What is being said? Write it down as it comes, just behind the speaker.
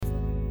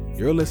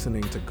You're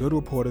listening to Good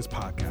Reporters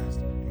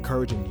Podcast,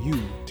 encouraging you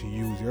to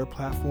use your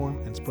platform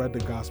and spread the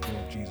gospel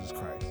of Jesus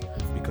Christ,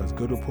 because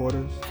good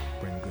reporters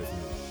bring good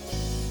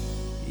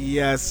news.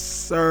 Yes,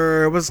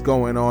 sir. What's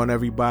going on,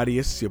 everybody?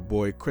 It's your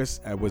boy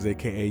Chris Edwards,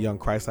 aka Young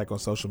Christ-like on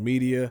social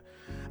media,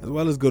 as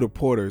well as Good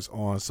Reporters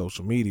on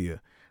social media.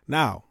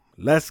 Now,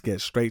 let's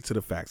get straight to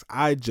the facts.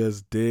 I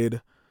just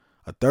did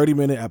a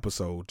 30-minute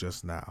episode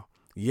just now.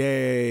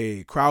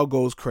 Yay, crowd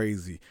goes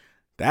crazy.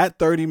 That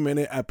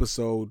 30-minute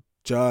episode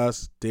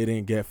just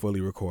didn't get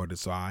fully recorded,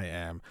 so I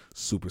am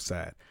super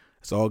sad.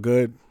 It's all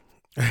good.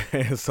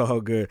 It's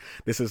all good.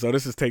 This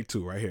is take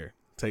 2 right here.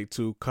 Take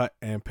 2, cut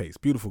and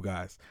paste. Beautiful,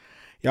 guys.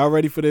 Y'all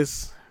ready for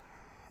this?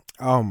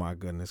 Oh my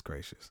goodness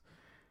gracious.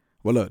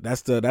 Well, look,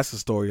 that's the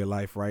story of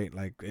life, right?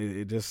 Like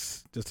it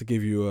just to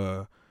give you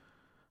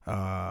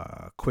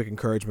a quick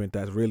encouragement.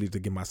 That's really to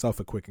give myself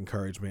a quick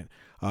encouragement.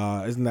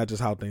 Isn't that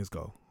just how things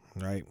go?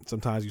 Right?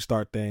 Sometimes you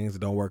start things, it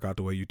don't work out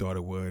the way you thought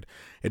it would.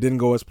 It didn't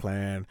go as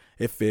planned.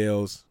 It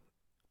fails.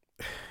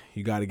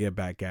 You got to get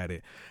back at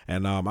it.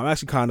 And I'm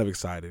actually kind of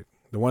excited.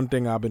 The one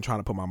thing I've been trying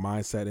to put my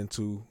mindset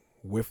into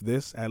with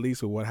this, at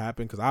least with what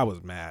happened, because I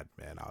was mad,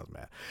 man. I was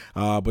mad.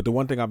 But the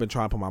one thing I've been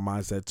trying to put my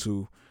mindset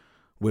to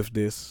with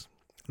this,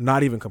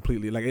 not even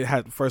completely,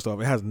 like first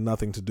off, it has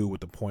nothing to do with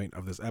the point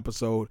of this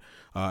episode.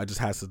 It just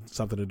has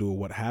something to do with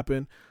what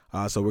happened.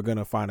 So we're going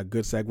to find a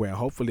good segue and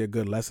hopefully a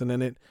good lesson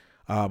in it.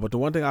 But the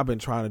one thing I've been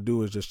trying to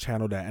do is just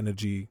channel that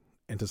energy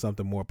into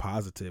something more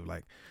positive,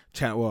 like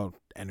channel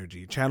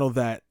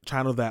that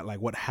like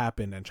what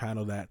happened, and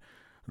channel that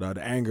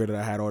the anger that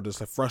I had, or just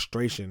the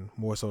frustration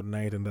more so than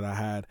anything that I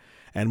had,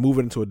 and move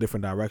it into a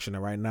different direction.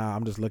 And right now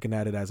I'm just looking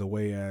at it as a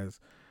way as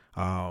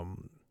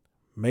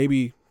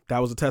maybe that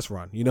was a test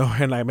run,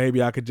 and like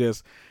maybe I could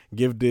just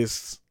give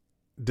this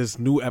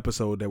new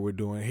episode that we're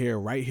doing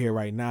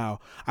right now,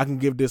 I can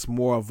give this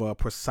more of a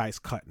precise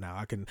cut now.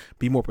 I can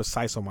be more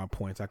precise on my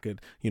points. I could,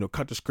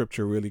 cut the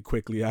scripture really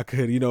quickly. I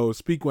could,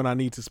 speak when I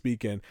need to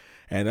speak. And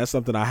that's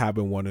something I have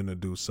been wanting to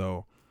do.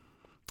 So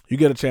you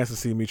get a chance to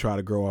see me try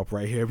to grow up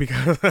right here,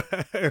 because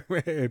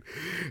man,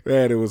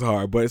 it was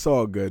hard, but it's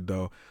all good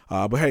though.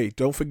 But hey,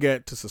 don't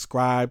forget to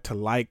subscribe, to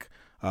like,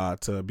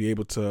 to be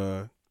able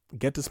to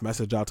get this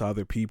message out to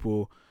other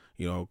people.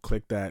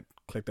 Click that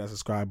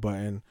subscribe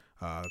button.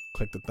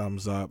 Click the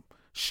thumbs up,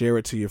 share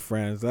it to your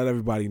friends, let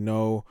everybody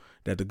know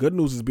that the good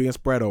news is being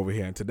spread over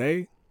here. And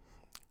today,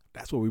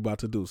 that's what we're about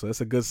to do. So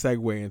that's a good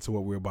segue into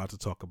what we're about to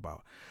talk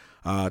about.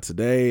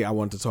 Today, I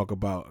want to talk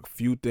about a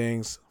few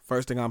things.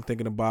 First thing I'm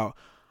thinking about,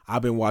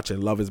 I've been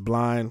watching Love is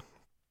Blind.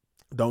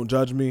 Don't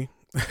judge me.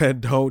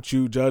 Don't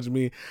you judge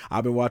me.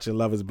 I've been watching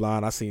Love is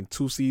Blind. I've seen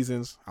 2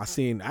 seasons. I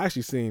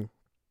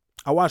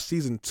watched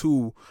season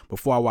 2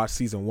 before I watched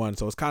season 1.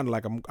 So it's kind of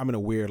like I'm in a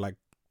weird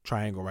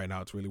triangle right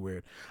now. It's really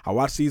weird. I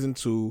watched season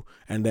 2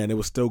 and then it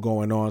was still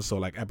going on,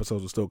 so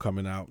episodes were still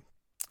coming out.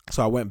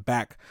 So I went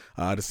back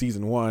to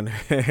season 1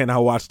 and I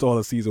watched all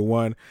of season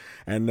 1,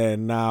 and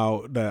then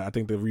now I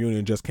think the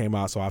reunion just came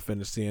out, so I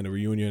finished seeing the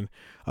reunion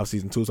of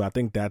season 2. So I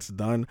think that's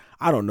done.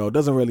 I don't know. It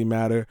doesn't really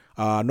matter.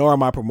 Nor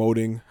am I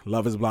promoting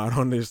Love is Blind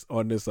on this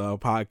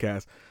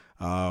podcast.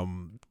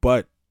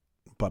 But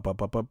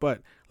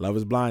Love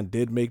is Blind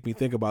did make me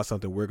think about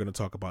something we're going to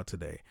talk about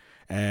today.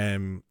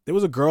 And there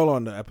was a girl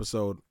on the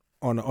episode,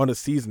 on the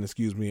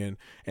season,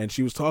 and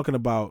she was talking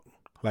about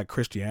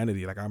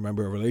Christianity. I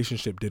remember a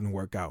relationship didn't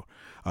work out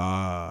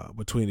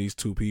between these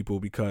two people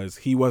because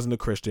he wasn't a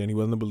Christian, he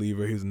wasn't a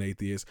believer, he was an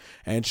atheist,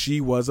 and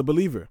she was a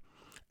believer.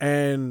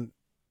 And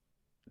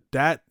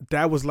that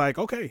was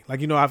okay.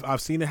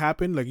 I've seen it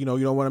happen. You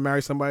don't want to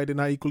marry somebody that's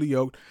not equally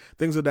yoked,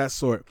 things of that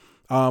sort.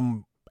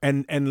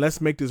 And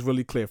let's make this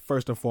really clear.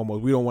 First and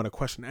foremost, we don't want to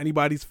question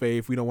anybody's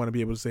faith. We don't want to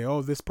be able to say,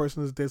 oh, this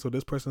person is this or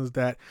this person is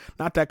that.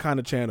 Not that kind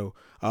of channel.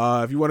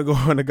 If you want to go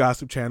on the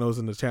gossip channels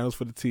and the channels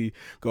for the tea,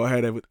 go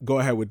ahead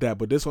with that.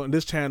 But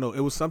this channel, it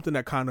was something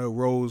that kind of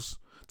rose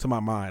to my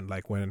mind.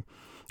 When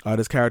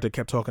this character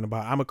kept talking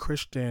about, I'm a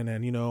Christian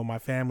and, my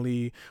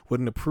family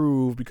wouldn't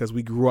approve because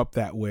we grew up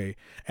that way.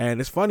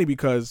 And it's funny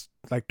because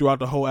throughout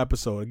the whole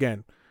episode,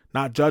 again,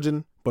 not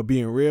judging, but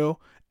being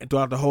real. And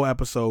throughout the whole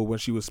episode when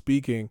she was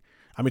speaking,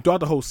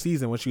 throughout the whole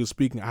season when she was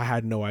speaking, I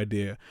had no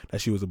idea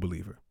that she was a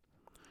believer.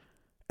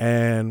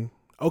 And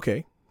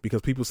okay,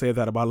 because people say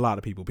that about a lot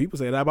of people. People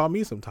say that about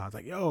me sometimes.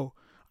 Yo,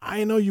 I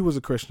didn't know you was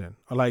a Christian.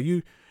 Or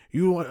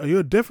you're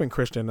a different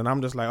Christian. And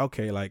I'm just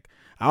okay, I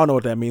don't know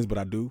what that means, but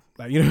I do.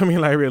 You know what I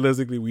mean?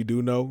 Realistically, we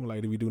do know.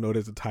 We do know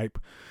there's a type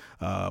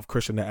of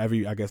Christian that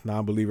every, I guess,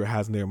 non-believer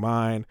has in their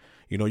mind.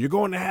 You're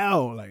going to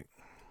hell.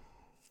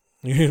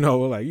 We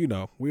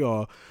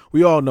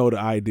all know the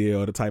idea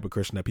or the type of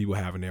Christian that people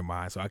have in their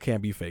mind. So I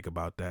can't be fake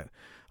about that.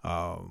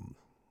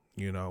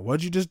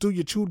 What'd you just do?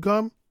 You chewed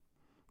gum?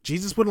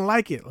 Jesus wouldn't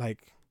like it.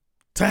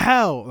 To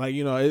hell.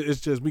 It's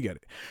just, we get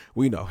it.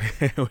 We know.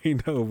 We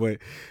know,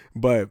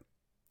 but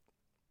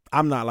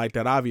I'm not like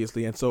that,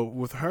 obviously. And so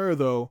with her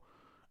though,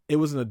 it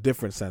was in a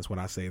different sense when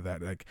I say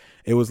that.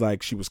 It was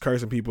she was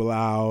cursing people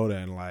out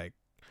and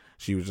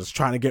She was just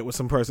trying to get with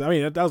some person. I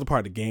mean, that was a part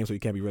of the game, so you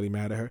can't be really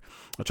mad at her.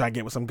 Or try to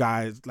get with some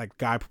guy, like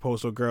guy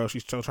proposed to a girl.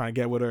 She's still trying to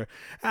get with her.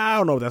 I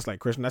don't know if that's like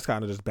Christian. That's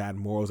kind of just bad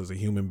morals as a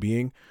human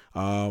being.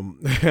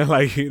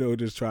 Like, you know,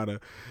 just try to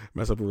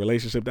mess up a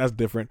relationship. That's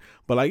different.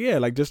 But like, yeah,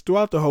 like just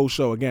throughout the whole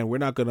show, again, we're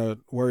not going to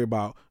worry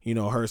about, you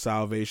know, her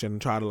salvation,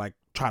 try to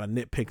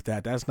nitpick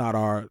that. That's not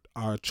our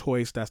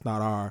choice. That's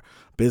not our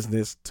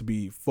business to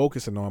be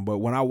focusing on. But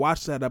when I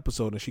watched that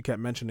episode and she kept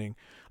mentioning,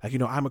 like, you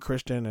know, I'm a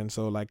Christian, and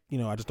so, like, you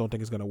know, I just don't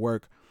think it's gonna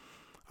work.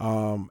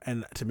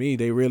 And to me,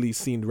 they really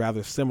seemed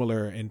rather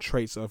similar in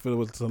traits. So if it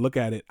was to look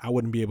at it, I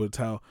wouldn't be able to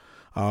tell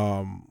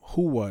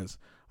who was.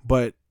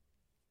 But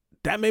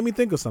that made me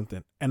think of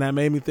something, and that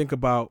made me think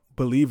about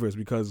believers,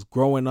 because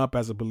growing up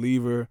as a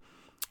believer,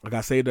 like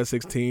I saved at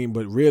 16,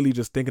 but really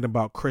just thinking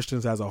about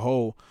Christians as a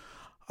whole.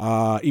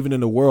 Even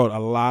in the world, a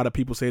lot of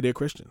people say they're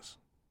Christians.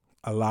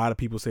 A lot of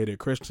people say they're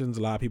Christians.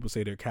 A lot of people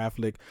say they're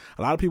Catholic.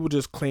 A lot of people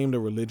just claim the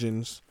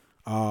religions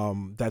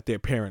that their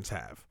parents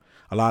have.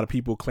 A lot of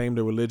people claim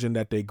the religion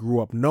that they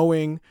grew up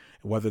knowing,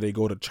 whether they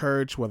go to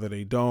church, whether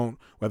they don't,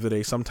 whether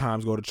they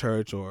sometimes go to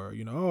church, or,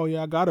 you know, oh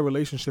yeah, I got a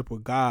relationship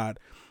with God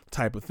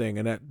type of thing.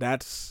 And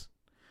that's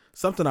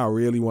something I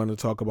really want to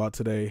talk about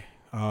today.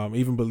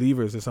 Even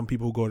believers, there's some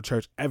people who go to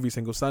church every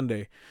single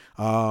Sunday.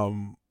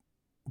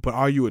 But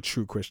are you a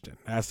true Christian?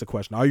 That's the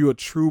question. Are you a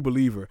true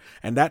believer?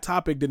 And that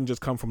topic didn't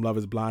just come from Love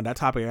is Blind. That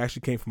topic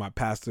actually came from my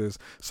pastor's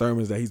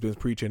sermons that he's been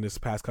preaching this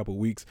past couple of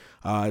weeks.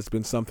 It's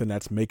been something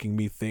that's making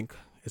me think.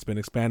 It's been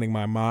expanding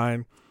my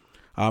mind.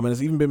 And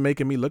it's even been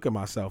making me look at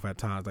myself at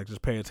times, like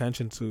just pay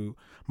attention to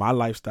my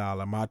lifestyle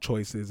and my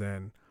choices.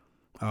 And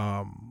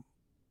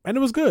it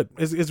was good.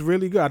 It's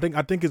really good.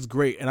 I think it's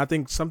great. And I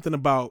think something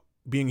about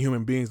being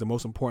human beings, the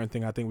most important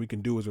thing I think we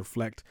can do is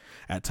reflect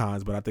at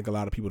times, but I think a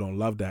lot of people don't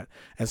love that.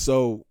 And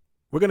so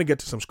we're going to get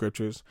to some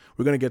scriptures.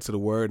 We're going to get to the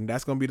word, and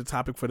that's going to be the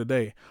topic for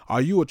today.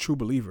 Are you a true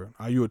believer?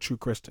 Are you a true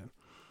Christian?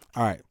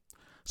 All right.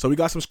 So we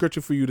got some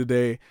scripture for you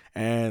today,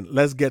 and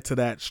let's get to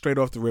that straight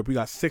off the rip. We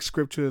got 6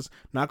 scriptures,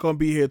 not going to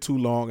be here too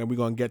long, and we're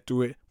going to get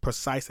through it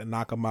precise and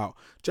knock them out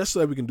just so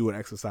that we can do an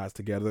exercise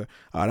together.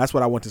 That's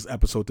what I want this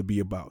episode to be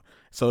about.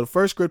 So the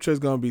first scripture is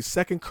going to be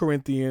 2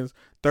 Corinthians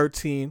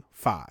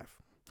 13:5.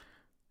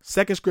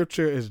 Second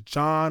scripture is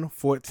John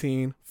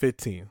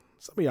 14:15.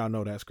 Some of y'all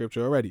know that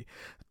scripture already.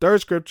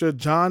 Third scripture,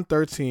 John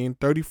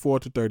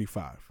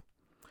 13:34-35.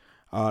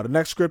 The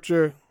next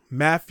scripture,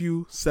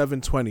 Matthew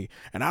 7:20.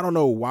 And I don't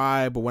know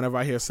why, but whenever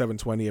I hear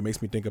 7:20, it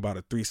makes me think about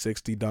a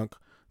 360 dunk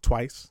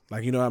twice.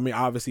 Like, you know what I mean?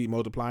 Obviously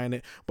multiplying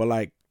it, but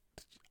like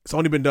it's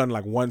only been done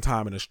like one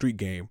time in a street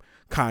game,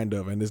 kind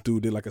of. And this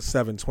dude did like a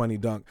 720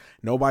 dunk.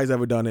 Nobody's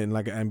ever done it in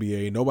like an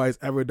NBA. Nobody's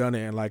ever done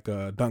it in like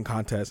a dunk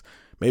contest.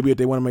 Maybe if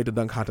they want to make the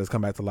dunk contest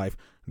come back to life,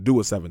 do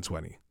a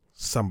 720.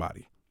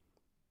 Somebody,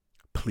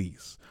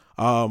 please.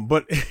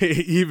 But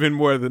even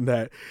more than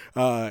that,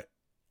 I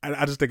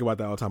just think about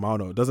that all the time. I don't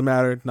know. It doesn't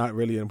matter. Not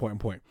really an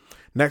important point.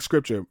 Next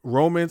scripture,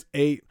 Romans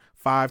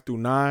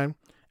 8:5-9.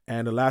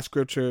 And the last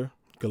scripture,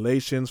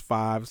 Galatians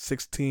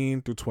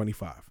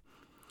 5:16-25.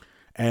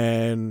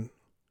 And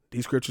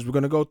these scriptures, we're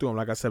going to go through them.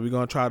 Like I said, we're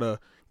going to try to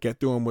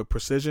get through them with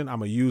precision. I'm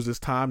going to use this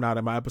time, now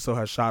that my episode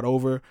has shot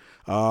over,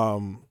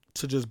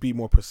 to just be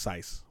more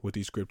precise with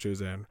these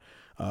scriptures. And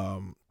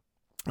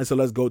so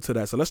let's go to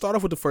that. So let's start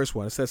off with the first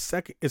one. It says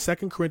in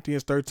 2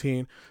 Corinthians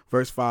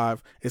 13:5,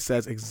 it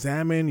says,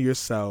 examine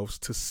yourselves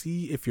to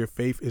see if your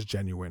faith is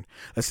genuine.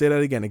 Let's say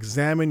that again.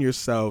 Examine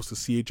yourselves to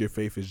see if your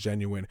faith is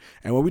genuine.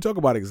 And when we talk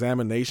about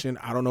examination,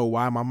 I don't know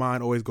why my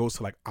mind always goes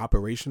to like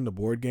Operation, the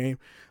board game,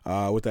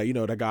 with that, you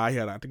know, that guy,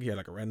 I think he had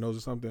like a red nose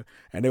or something.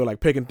 And they were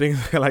like picking things,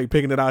 like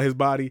picking it out of his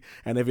body.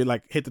 And if it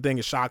like hit the thing,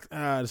 it shocked.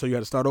 So you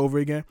had to start over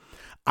again.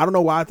 I don't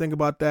know why I think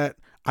about that.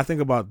 I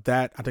think about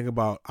that. I think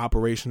about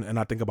Operation, and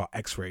I think about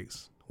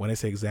X-rays when they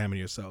say examine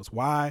yourselves.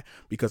 Why?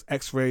 Because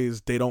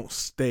X-rays, they don't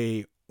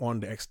stay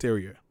on the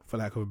exterior, for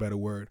lack of a better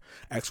word.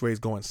 X-rays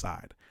go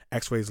inside.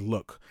 X-rays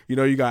look. You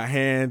know, you got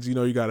hands, you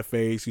know, you got a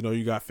face, you know,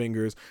 you got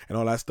fingers and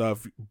all that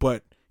stuff.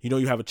 But, you know,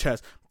 you have a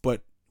chest.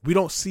 But we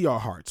don't see our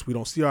hearts. We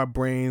don't see our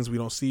brains. We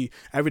don't see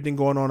everything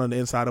going on the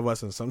inside of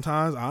us. And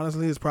sometimes,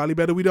 honestly, it's probably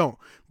better we don't.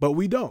 But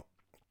we don't.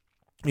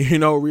 You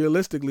know,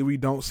 realistically, we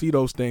don't see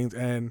those things.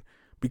 And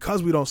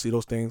because we don't see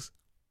those things,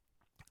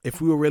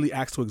 if we were really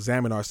asked to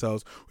examine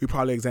ourselves, we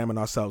probably examine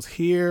ourselves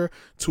here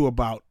to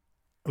about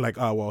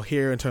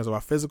here in terms of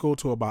our physical,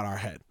 to about our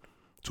head,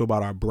 to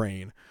about our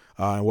brain,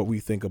 and what we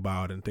think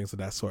about and things of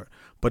that sort.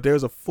 But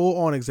there's a full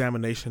on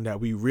examination that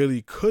we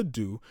really could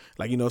do.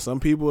 Like, you know, some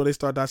people, they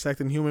start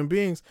dissecting human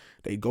beings.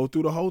 They go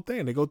through the whole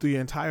thing. They go through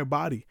your entire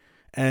body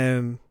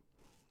and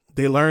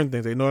they learn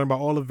things. They learn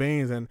about all the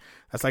veins, and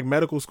that's like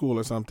medical school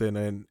or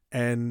something.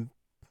 And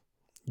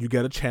you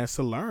get a chance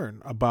to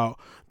learn about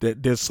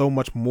that. There's so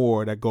much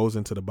more that goes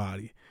into the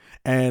body.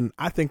 And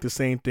I think the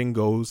same thing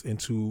goes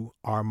into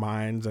our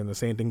minds, and the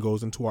same thing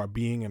goes into our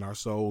being and our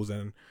souls.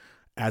 And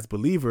as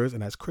believers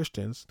and as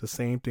Christians, the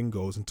same thing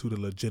goes into the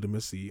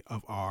legitimacy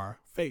of our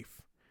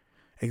faith.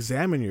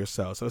 examine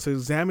yourselves. So it's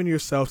examine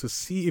yourselves to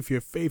see if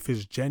your faith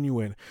is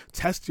genuine.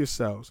 Test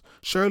yourselves.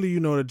 Surely you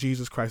know that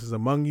Jesus Christ is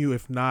among you.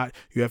 If not,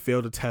 you have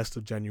failed the test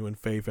of genuine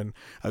faith. And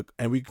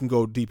we can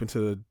go deep into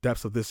the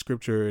depths of this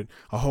scripture in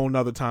a whole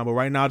nother time. But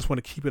right now, I just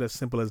want to keep it as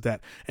simple as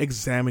that.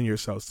 Examine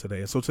yourselves today.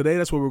 And so today,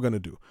 that's what we're going to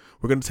do.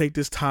 We're going to take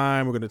this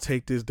time. We're going to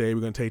take this day.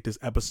 We're going to take this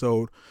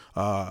episode.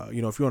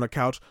 If you're on a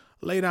couch,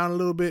 lay down a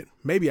little bit,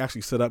 maybe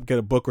actually sit up, get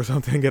a book or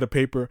something, get a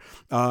paper,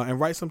 and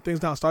write some things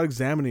down. Start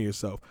examining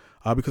yourself,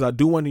 because I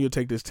do want you to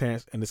take this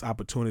chance and this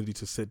opportunity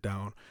to sit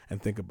down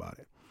and think about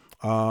it.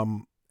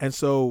 And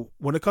so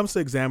when it comes to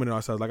examining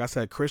ourselves, like I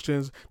said,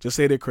 Christians just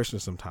say they're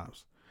Christians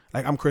sometimes.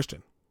 Like, I'm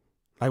Christian.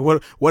 Like,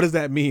 what does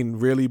that mean,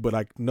 really? But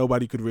like,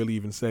 nobody could really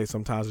even say.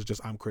 Sometimes it's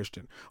just, I'm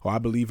Christian, or I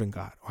believe in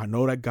God, or I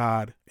know that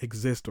God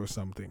exists or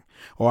something,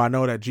 or I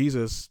know that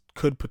Jesus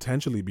could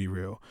potentially be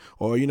real,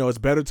 or, it's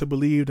better to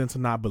believe than to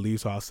not believe.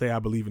 So I'll say I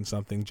believe in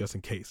something just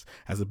in case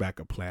as a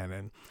backup plan.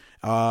 And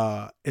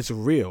it's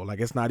real. Like,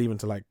 it's not even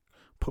to like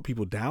put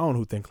people down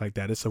who think like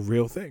that. It's a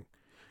real thing.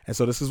 And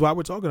so this is why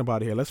we're talking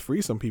about it here. Let's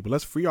free some people.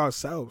 Let's free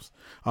ourselves.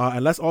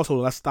 And let's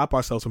stop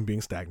ourselves from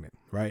being stagnant,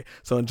 right?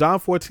 So in John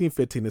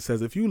 14:15, it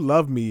says, if you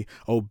love me,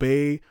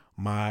 obey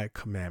my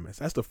commandments.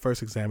 That's the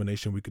first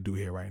examination we could do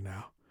here right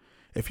now.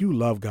 If you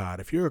love God,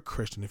 if you're a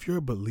Christian, if you're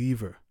a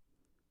believer,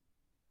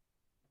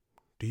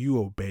 do you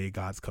obey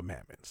God's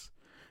commandments?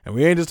 And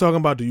we ain't just talking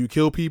about, do you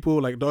kill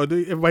people? Like,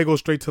 everybody goes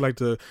straight to like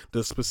the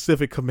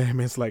specific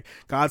commandments, like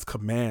God's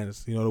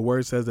commands. The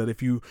word says that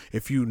if you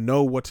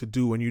know what to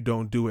do and you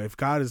don't do it, if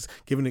God is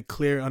giving it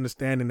clear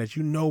understanding that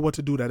you know what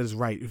to do, that is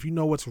right. If you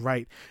know what's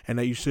right and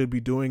that you should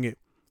be doing it,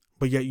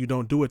 but yet you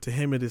don't do it, to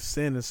him it is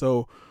sin. And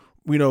so,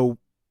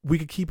 we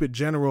could keep it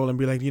general and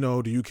be like,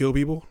 do you kill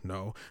people?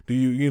 No. Do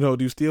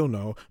you steal?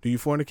 No. Do you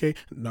fornicate?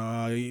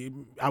 No.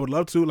 I would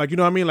love to. Like, you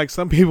know what I mean? Like,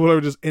 some people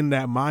are just in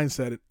that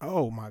mindset.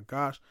 Oh my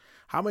gosh.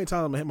 How many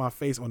times I'm gonna hit my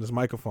face on this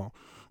microphone?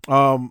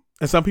 And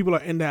some people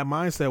are in that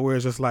mindset where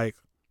it's just like,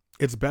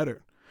 it's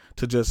better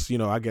to just,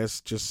 I guess,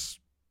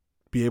 just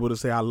be able to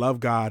say, I love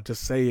God,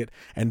 just say it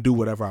and do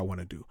whatever I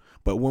want to do.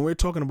 But when we're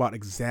talking about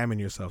examine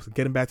yourself,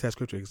 getting back to that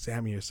scripture,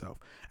 examine yourself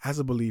as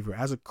a believer,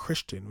 as a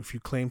Christian, if you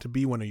claim to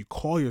be one or you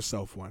call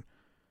yourself one,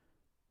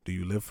 do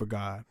you live for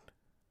God?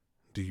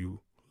 Do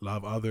you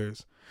love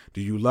others?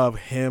 Do you love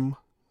him?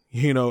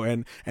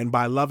 And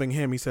by loving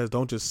him, he says,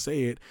 don't just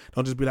say it.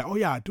 Don't just be like, oh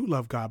yeah, I do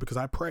love God because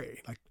I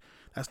pray. Like,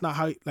 that's not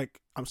how, like,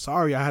 I'm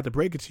sorry I had to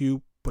break it to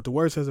you, but the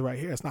word says it right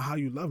here. It's not how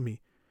you love me.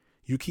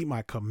 You keep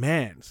my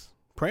commands.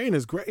 Praying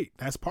is great.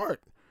 That's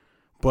part.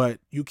 But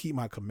you keep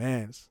my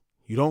commands.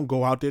 You don't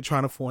go out there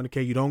trying to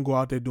fornicate. You don't go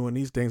out there doing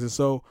these things. And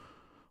so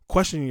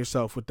question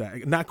yourself with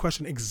that. Not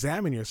question,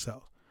 examine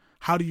yourself.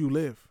 How do you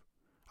live?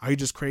 Are you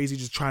just crazy,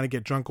 just trying to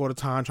get drunk all the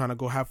time, trying to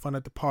go have fun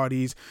at the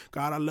parties?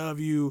 God, I love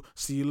you.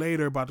 See you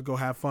later. About to go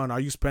have fun. Are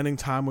you spending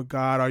time with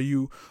God? Are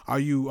you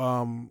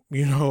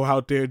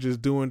out there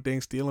just doing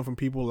things, stealing from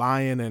people,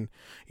 lying, and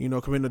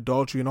committing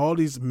adultery, and all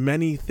these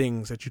many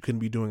things that you can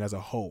be doing as a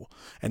whole?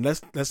 And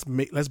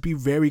let's be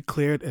very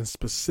clear and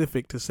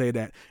specific to say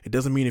that it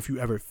doesn't mean if you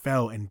ever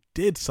fell and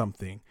did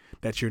something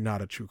that you're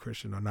not a true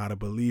Christian or not a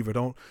believer.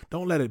 Don't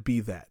let it be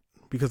that,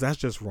 because that's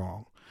just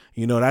wrong.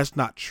 That's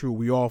not true.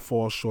 We all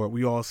fall short.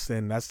 We all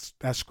sin. That's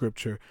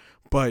scripture.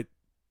 But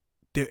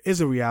there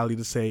is a reality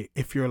to say,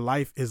 if your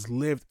life is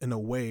lived in a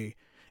way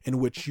in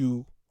which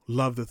you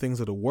love the things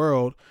of the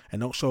world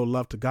and don't show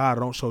love to God,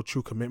 or don't show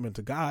true commitment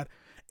to God,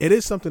 it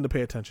is something to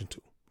pay attention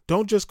to.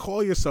 Don't just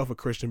call yourself a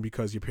Christian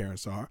because your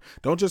parents are.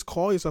 Don't just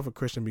call yourself a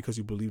Christian because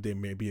you believe there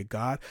may be a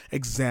God.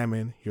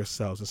 Examine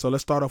yourselves. And so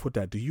let's start off with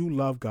that. Do you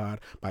love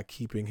God by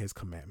keeping his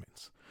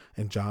commandments?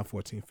 In John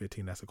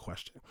 14:15, that's a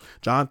question.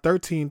 John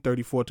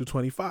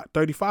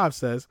 13:34-35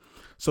 says,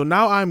 so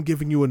now I'm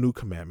giving you a new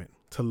commandment,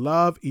 to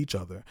love each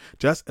other,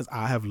 just as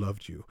I have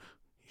loved you.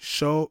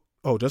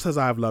 Just as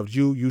I have loved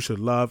you, you should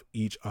love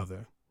each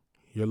other.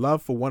 Your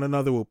love for one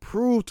another will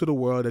prove to the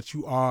world that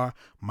you are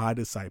my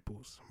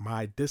disciples,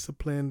 my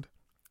disciplined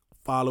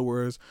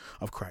followers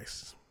of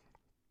Christ,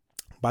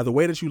 by the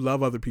way that you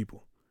love other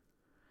people.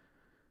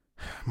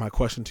 My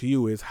question to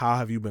you is, how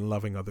have you been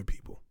loving other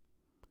people?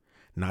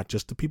 Not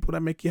just the people that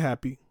make you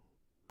happy.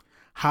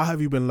 How have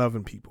you been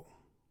loving people?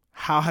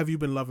 How have you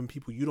been loving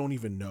people you don't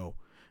even know?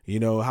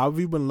 How have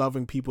you been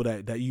loving people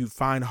that you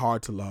find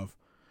hard to love?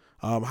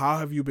 How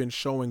have you been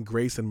showing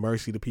grace and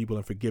mercy to people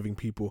and forgiving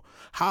people?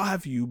 How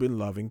have you been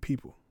loving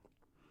people?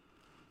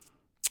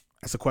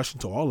 That's a question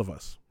to all of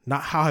us.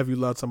 Not how have you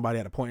loved somebody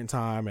at a point in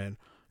time, and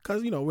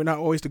because, we're not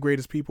always the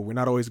greatest people. We're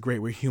not always great.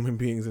 We're human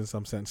beings in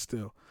some sense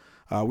still.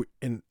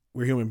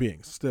 We're human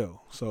beings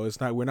still. So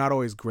we're not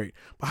always great.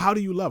 But how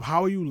do you love?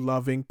 How are you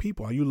loving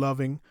people? Are you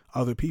loving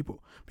other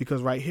people?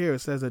 Because right here it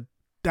says that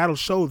that'll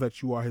show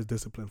that you are his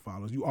disciplined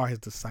followers. You are his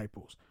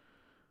disciples.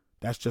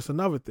 That's just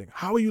another thing.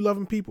 How are you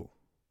loving people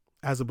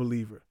as a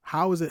believer?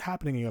 How is it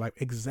happening in your life?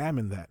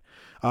 Examine that.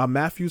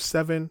 Matthew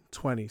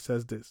 7:20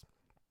 says this.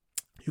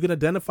 You can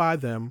identify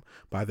them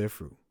by their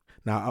fruit.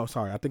 Now, I'm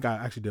sorry. I think I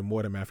actually did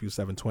more than Matthew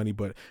 7:20,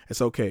 but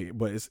it's okay.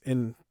 But it's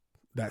in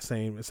that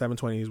same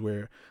 7:20 is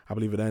where I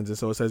believe it ends. And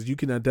so it says, you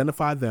can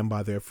identify them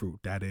by their fruit.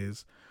 That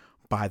is,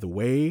 by the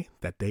way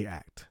that they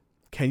act.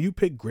 Can you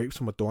pick grapes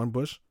from a thorn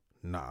bush?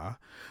 Nah.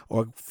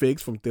 Or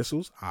figs from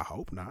thistles? I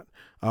hope not.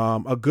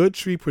 A good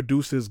tree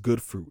produces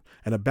good fruit,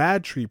 and a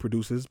bad tree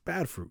produces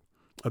bad fruit.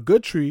 A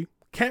good tree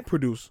can't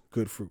produce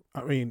good fruit.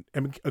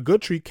 A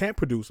good tree can't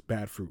produce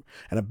bad fruit,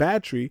 and a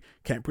bad tree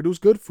can't produce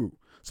good fruit.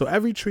 So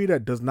every tree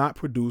that does not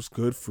produce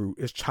good fruit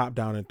is chopped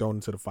down and thrown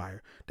into the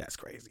fire. That's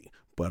crazy,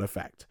 but a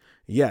fact.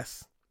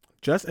 Yes,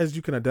 just as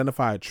you can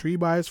identify a tree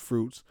by its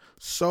fruits,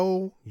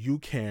 so you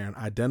can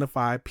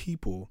identify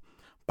people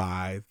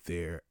by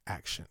their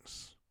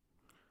actions.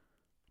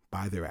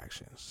 By their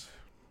actions.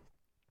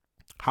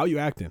 How are you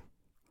acting?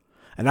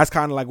 And that's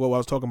kind of like what I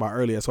was talking about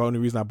earlier. So the only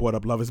reason I brought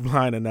up Love is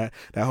Blind and that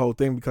whole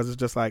thing, because it's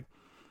just like,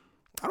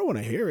 I don't want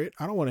to hear it.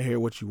 I don't want to hear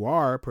what you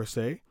are per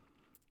se.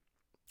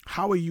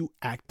 How are you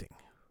acting?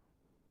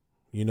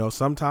 You know,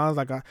 sometimes,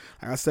 like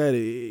I said,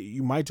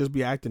 you might just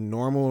be acting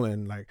normal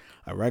and like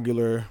a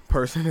regular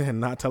person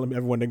and not telling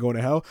everyone they're going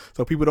to hell.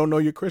 So people don't know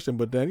you're Christian.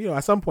 But then, you know,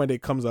 at some point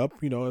it comes up,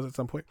 you know, at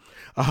some point.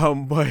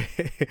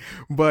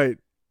 But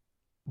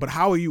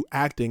how are you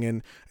acting?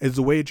 And is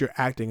the way that you're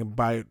acting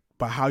by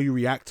how you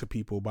react to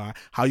people, by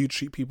how you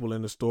treat people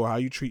in the store, how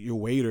you treat your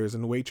waiters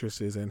and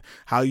waitresses, and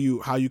how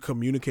you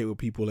communicate with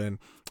people, and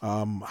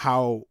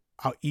how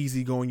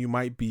easygoing you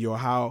might be, or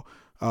how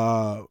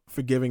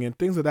forgiving and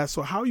things of that.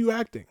 So how are you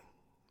acting?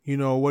 You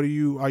know, are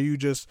you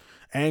just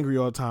angry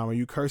all the time? Are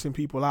you cursing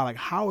people out? Like,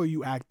 how are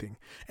you acting?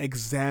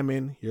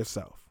 Examine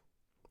yourself.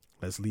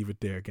 Let's leave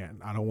it there again.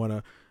 I don't want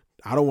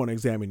to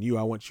examine you.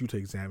 I want you to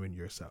examine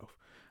yourself.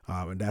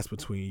 And that's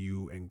between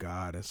you and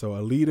God. And so a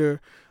leader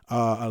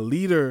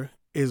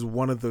is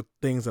one of the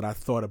things that I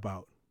thought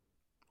about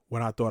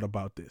when I thought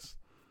about this,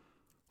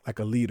 like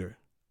a leader,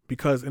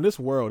 because in this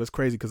world, it's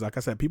crazy. Cause like I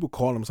said, people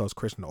call themselves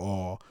Christian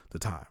all the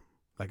time.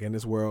 Like in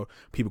this world,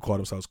 people call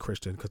themselves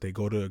Christian because they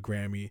go to a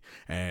Grammy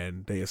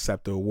and they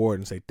accept the award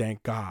and say,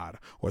 thank God,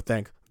 or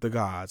thank the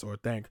gods, or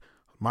thank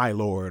my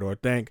Lord, or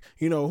thank,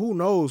 you know, who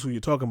knows who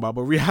you're talking about.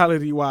 But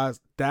reality wise,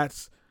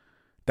 that's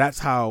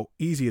how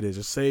easy it is.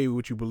 Just say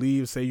what you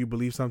believe, say you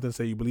believe something,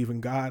 say you believe in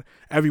God,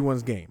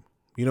 everyone's game.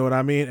 You know what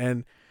I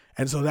mean?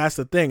 And so that's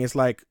the thing. It's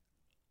like,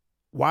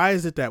 why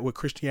is it that with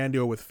Christianity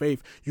or with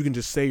faith, you can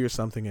just say you're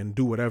something and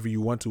do whatever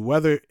you want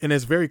to, and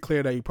it's very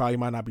clear that you probably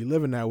might not be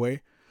living that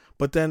way,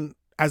 but then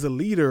as a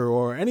leader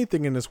or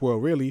anything in this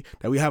world really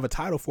that we have a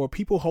title for,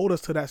 people hold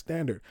us to that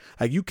standard.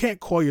 Like, you can't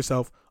call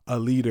yourself a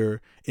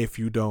leader if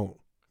you don't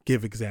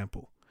give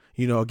example.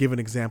 You know, give an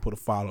example to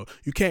follow.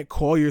 You can't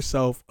call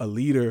yourself a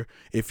leader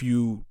if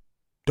you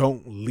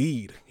don't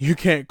lead. You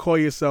can't call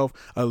yourself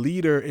a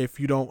leader if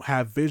you don't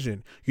have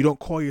vision. You don't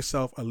call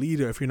yourself a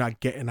leader if you're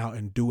not getting out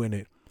and doing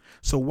it.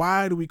 So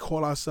why do we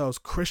call ourselves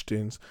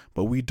Christians,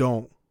 but we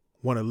don't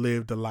want to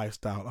live the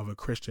lifestyle of a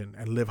Christian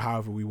and live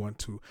however we want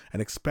to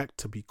and expect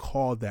to be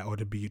called that or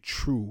to be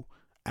true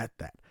at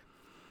that?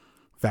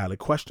 Valid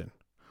question.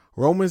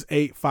 Romans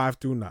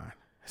 8:5-9.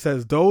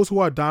 Says, those who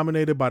are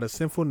dominated by the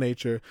sinful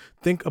nature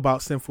think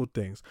about sinful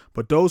things,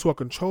 but those who are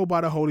controlled by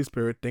the Holy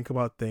Spirit think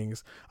about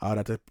things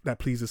that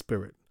please the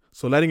Spirit.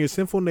 So letting your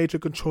sinful nature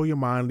control your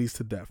mind leads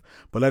to death,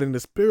 but letting the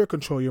Spirit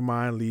control your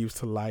mind leads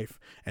to life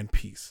and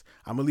peace.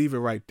 I'm going to leave it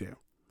right there.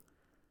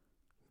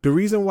 The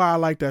reason why I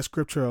like that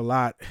scripture a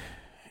lot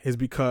is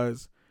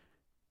because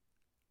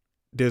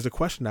there's a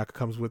question that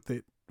comes with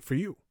it for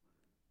you.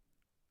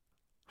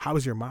 How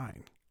is your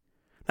mind?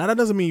 Now, that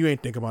doesn't mean you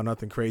ain't thinking about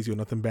nothing crazy or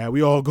nothing bad.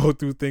 We all go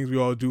through things. We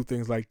all do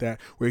things like that.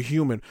 We're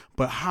human.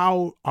 But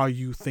how are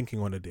you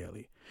thinking on a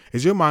daily?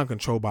 Is your mind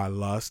controlled by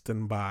lust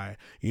and by,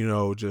 you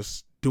know,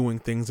 just doing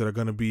things that are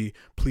going to be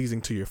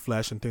pleasing to your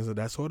flesh and things like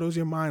that? So or is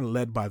your mind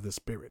led by the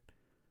Spirit?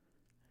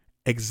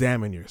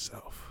 Examine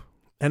yourself.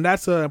 And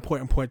that's an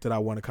important point that I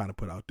want to kind of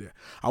put out there.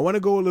 I want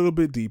to go a little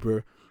bit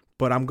deeper,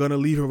 but I'm going to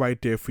leave it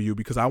right there for you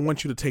because I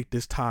want you to take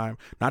this time,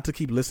 not to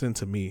keep listening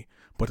to me,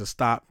 but to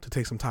stop, to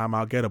take some time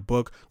out, get a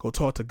book, go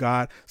talk to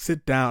God,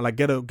 sit down, like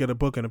get a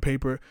book and a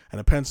paper and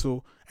a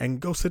pencil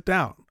and go sit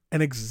down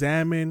and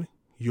examine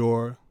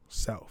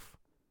yourself.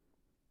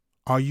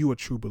 Are you a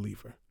true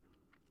believer?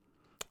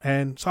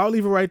 And so I'll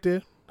leave it right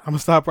there. I'm going to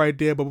stop right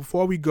there. But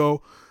before we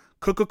go,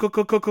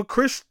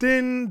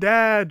 Christian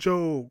dad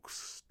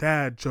jokes.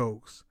 Dad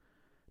jokes.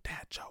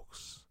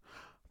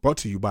 Brought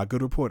to you by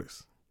Good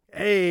Reporters.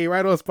 Hey,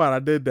 right on spot. I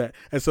did that.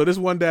 And so this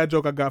one dad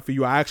joke I got for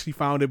you, I actually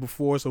found it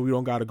before, so we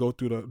don't got to go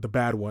through the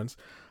bad ones.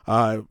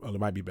 Well, it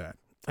might be bad.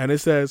 And it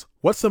says,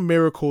 what's a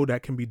miracle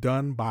that can be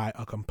done by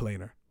a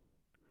complainer?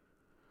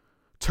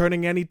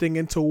 Turning anything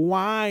into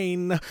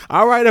wine.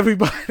 All right,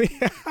 everybody.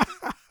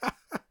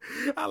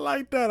 I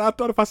like that. I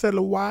thought if I said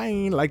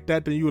wine like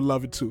that, then you would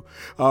love it too.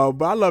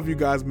 But I love you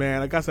guys,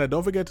 man. Like I said,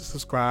 don't forget to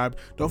subscribe.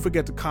 Don't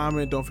forget to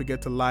comment. Don't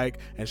forget to like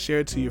and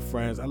share it to your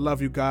friends. I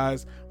love you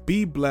guys.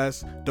 Be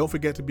blessed. Don't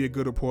forget to be a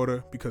good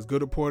reporter because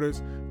good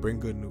reporters bring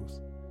good news.